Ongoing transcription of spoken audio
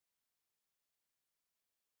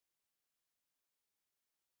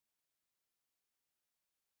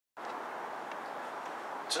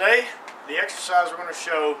Today, the exercise we're going to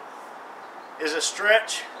show is a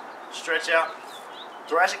stretch out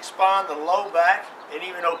thoracic spine, the low back, and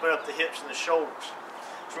even open up the hips and the shoulders.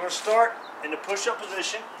 So we're going to start in the push-up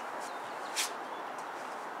position.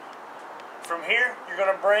 From here, you're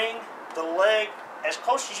going to bring the leg as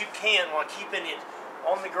close as you can while keeping it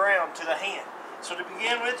on the ground to the hand. So to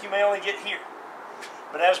begin with, you may only get here.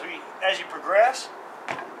 But as you progress,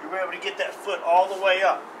 you'll be able to get that foot all the way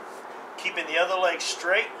up. Keeping the other leg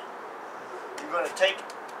straight, you're going to take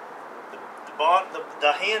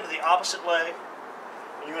the hand to the opposite leg,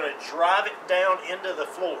 and you're going to drive it down into the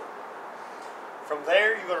floor. From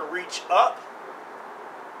there, you're going to reach up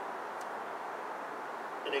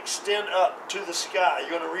and extend up to the sky.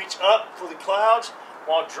 You're going to reach up for the clouds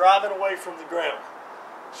while driving away from the ground.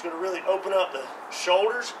 It's going to really open up the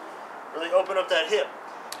shoulders, really open up that hip.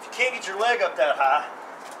 If you can't get your leg up that high,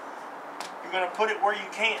 you're going to put it where you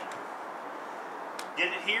can. Get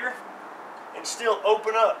it here and still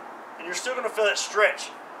open up. And you're still going to feel that stretch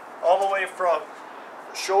all the way from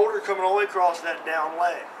the shoulder coming all the way across that down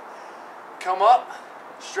leg. Come up,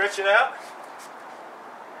 stretch it out,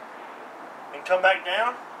 and come back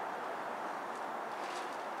down.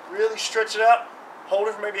 Really stretch it out. Hold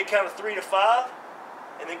it for maybe a count of 3 to 5,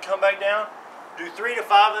 and then come back down. Do 3 to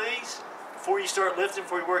 5 of these before you start lifting,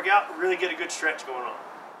 before you work out. Really get a good stretch going on.